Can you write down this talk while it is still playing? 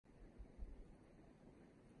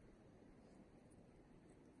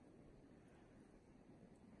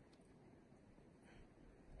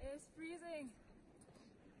It's freezing.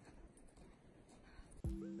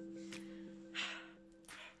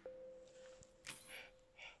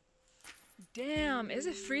 Damn, is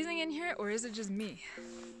it freezing in here or is it just me?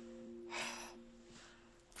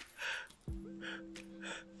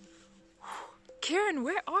 Karen,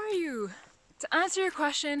 where are you? To answer your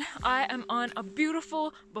question, I am on a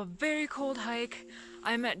beautiful but very cold hike.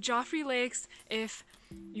 I'm at Joffre Lakes. If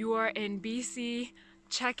you are in BC,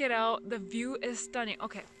 check it out. The view is stunning.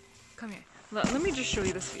 Okay, come here. Let me just show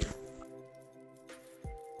you this view.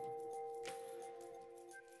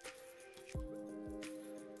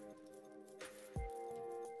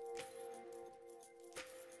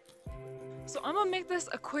 So I'm gonna make this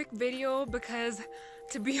a quick video because,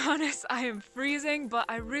 to be honest, I am freezing, but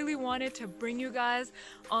I really wanted to bring you guys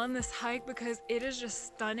on this hike because it is just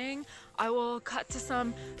stunning. I will cut to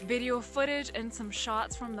some video footage and some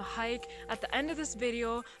shots from the hike at the end of this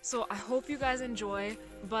video, so I hope you guys enjoy.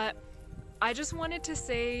 But I just wanted to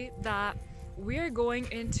say that we are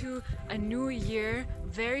going into a new year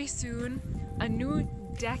very soon, a new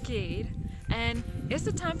decade, and it's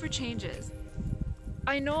the time for changes.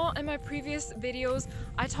 I know in my previous videos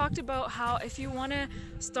I talked about how if you want to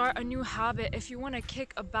start a new habit, if you want to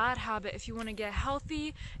kick a bad habit, if you want to get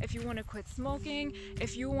healthy, if you want to quit smoking,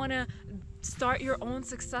 if you want to start your own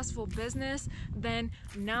successful business, then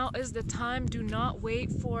now is the time. Do not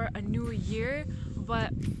wait for a new year.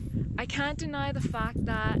 But I can't deny the fact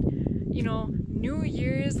that, you know, New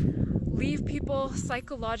Year's leave people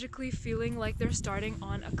psychologically feeling like they're starting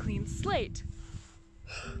on a clean slate.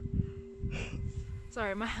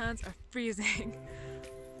 Sorry, my hands are freezing.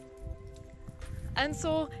 And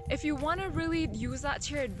so if you want to really use that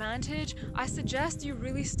to your advantage, I suggest you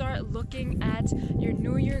really start looking at your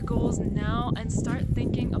New Year goals now and start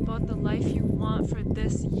thinking about the life you want for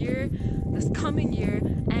this year, this coming year,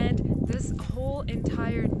 and this whole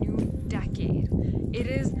entire new decade. It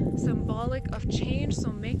is symbolic of change,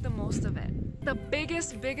 so make the most of it. The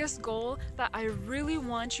biggest goal that I really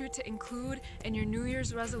want you to include in your New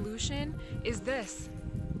Year's resolution is this.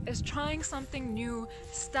 Is trying something new,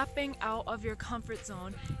 stepping out of your comfort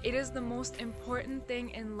zone. It is the most important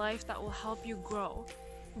thing in life that will help you grow.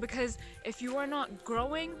 Because if you are not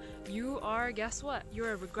growing, you are, guess what? You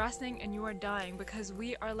are regressing and you are dying, because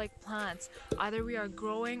we are like plants. Either we are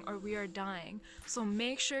growing or we are dying. So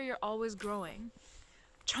make sure you're always growing.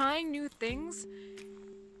 Trying new things,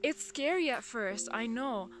 it's scary at first, I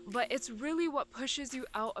know, but it's really what pushes you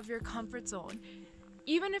out of your comfort zone.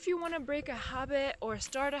 Even if you want to break a habit or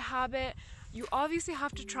start a habit, you obviously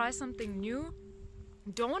have to try something new.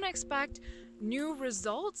 Don't expect new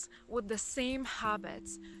results with the same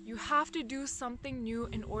habits. You have to do something new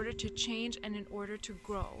in order to change and in order to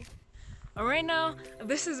grow. Right now,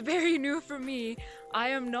 this is very new for me. I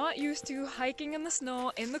am not used to hiking in the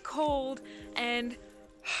snow, in the cold, and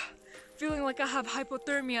feeling like I have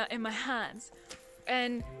hypothermia in my hands.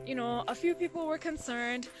 And you know, a few people were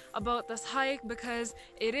concerned about this hike because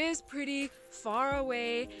it is pretty far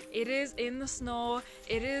away, it is in the snow,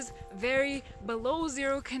 it is very below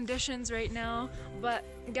zero conditions right now, but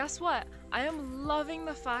guess what? I am loving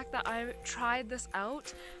the fact that I tried this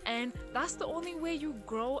out, and that's the only way you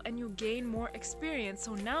grow and you gain more experience.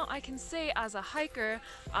 So now I can say, as a hiker,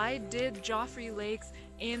 I did Joffre Lakes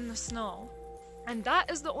in the snow, and that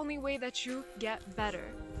is the only way that you get better.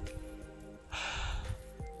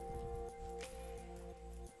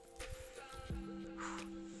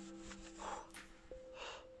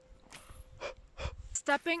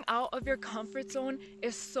 Stepping out of your comfort zone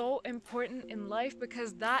is so important in life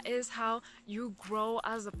because that is how you grow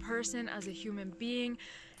as a person, as a human being.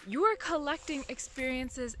 You are collecting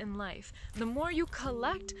experiences in life. The more you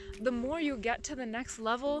collect, the more you get to the next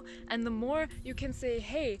level, and the more you can say,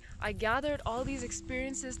 hey, I gathered all these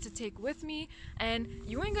experiences to take with me, and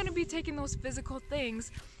you ain't gonna be taking those physical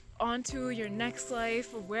things onto your next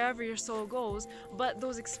life or wherever your soul goes, but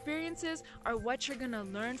those experiences are what you're gonna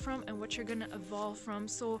learn from and what you're gonna evolve from.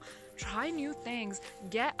 So try new things,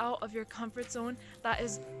 get out of your comfort zone. That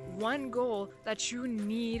is one goal that you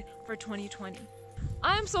need for 2020.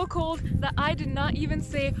 I am so cold that I did not even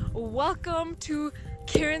say welcome to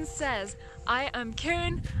Karen Says. I am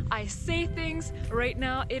Karen, I say things. Right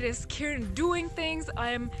now it is Karen doing things.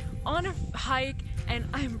 I am on a hike and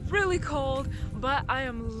I'm really cold, but I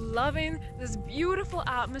am loving this beautiful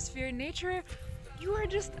atmosphere. Nature, you are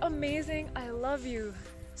just amazing. I love you.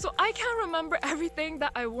 So I can't remember everything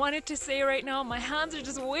that I wanted to say right now. My hands are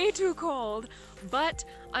just way too cold, but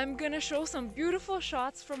I'm gonna show some beautiful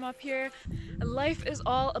shots from up here. Life is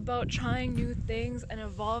all about trying new things and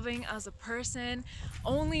evolving as a person.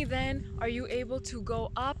 Only then are you able to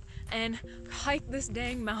go up and hike this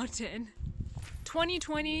dang mountain.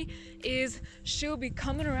 2020 is she'll be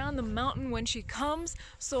coming around the mountain when she comes,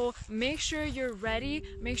 so make sure you're ready,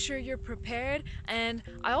 make sure you're prepared. And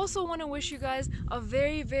I also want to wish you guys a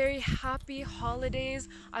very, very happy holidays.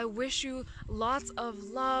 I wish you lots of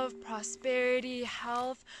love, prosperity,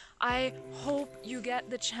 health. I hope you get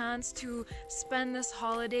the chance to spend this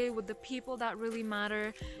holiday with the people that really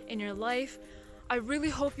matter in your life. I really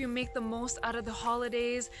hope you make the most out of the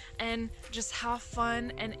holidays and just have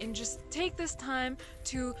fun and just take this time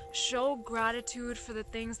to show gratitude for the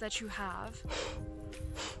things that you have.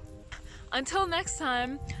 Until next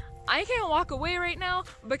time, I can't walk away right now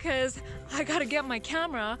because I gotta get my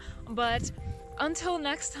camera, but until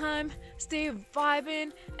next time, stay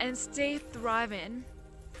vibing and stay thriving.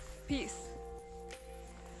 Peace.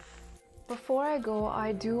 Before I go,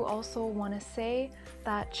 I do also want to say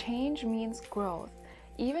that change means growth.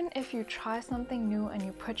 Even if you try something new and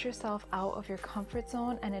you put yourself out of your comfort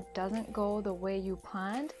zone and it doesn't go the way you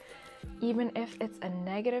planned, even if it's a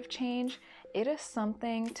negative change, it is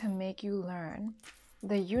something to make you learn.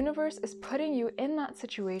 The universe is putting you in that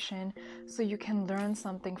situation so you can learn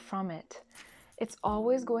something from it. It's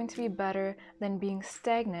always going to be better than being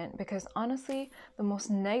stagnant, because honestly, the most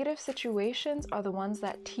negative situations are the ones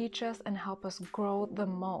that teach us and help us grow the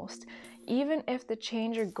most, even if the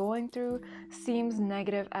change you're going through seems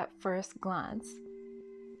negative at first glance.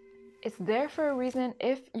 It's there for a reason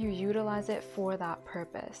if you utilize it for that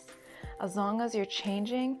purpose. As long as you're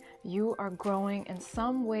changing, you are growing in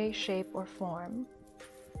some way, shape, or form.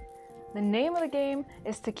 The name of the game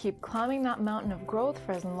is to keep climbing that mountain of growth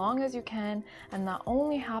for as long as you can, and that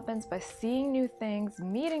only happens by seeing new things,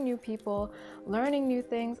 meeting new people, learning new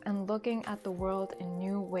things, and looking at the world in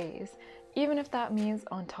new ways, even if that means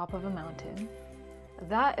on top of a mountain.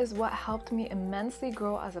 That is what helped me immensely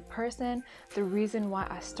grow as a person, the reason why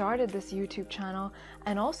I started this YouTube channel,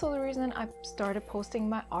 and also the reason I started posting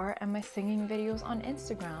my art and my singing videos on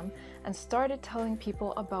Instagram and started telling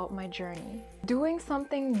people about my journey. Doing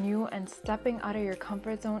something new and stepping out of your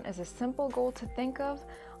comfort zone is a simple goal to think of,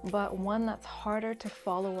 but one that's harder to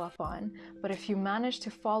follow up on. But if you manage to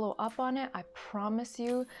follow up on it, I promise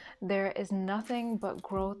you there is nothing but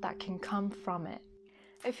growth that can come from it.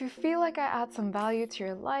 If you feel like I add some value to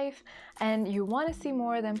your life and you want to see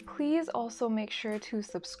more, then please also make sure to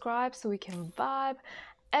subscribe so we can vibe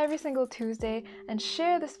every single Tuesday, and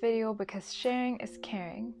share this video because sharing is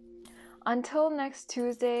caring. Until next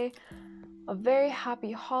Tuesday, a very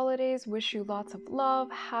happy holidays. Wish you lots of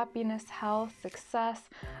love, happiness, health, success,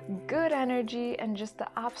 good energy, and just the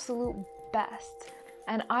absolute best.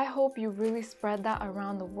 And I hope you really spread that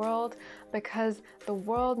around the world, because the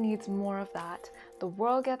world needs more of that. The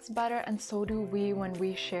world gets better and so do we when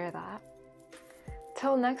we share that.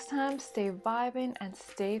 Till next time, stay vibing and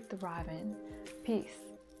stay thriving. Peace.